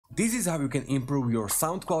This is how you can improve your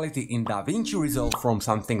sound quality in DaVinci Resolve from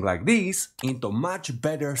something like this into much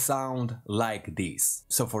better sound like this.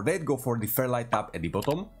 So for that, go for the Fairlight tab at the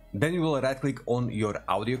bottom, then you will right click on your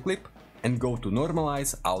audio clip and go to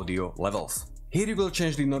Normalize Audio Levels. Here you will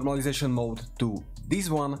change the normalization mode to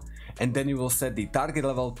this one, and then you will set the target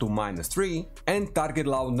level to -3 and target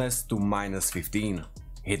loudness to -15.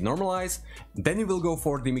 Hit normalize, then you will go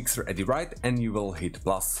for the mixer at the right and you will hit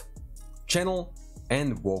plus. Channel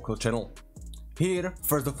and vocal channel. Here,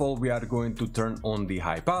 first of all, we are going to turn on the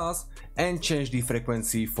high pass and change the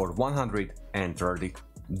frequency for 130.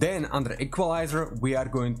 Then under equalizer, we are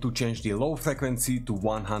going to change the low frequency to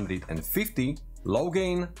 150, low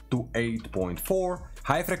gain to 8.4,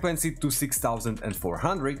 high frequency to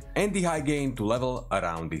 6400 and the high gain to level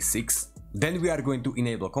around the 6. Then we are going to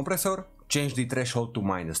enable compressor, change the threshold to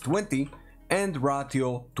 -20 and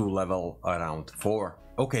ratio to level around 4.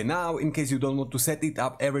 Okay, now in case you don't want to set it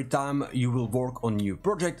up every time you will work on new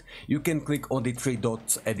project, you can click on the 3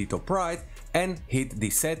 dots at the top right and hit the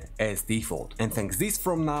set as default. And thanks this,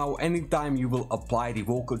 from now anytime you will apply the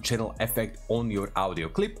vocal channel effect on your audio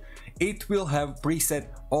clip, it will have preset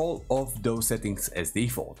all of those settings as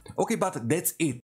default. Okay, but that's it.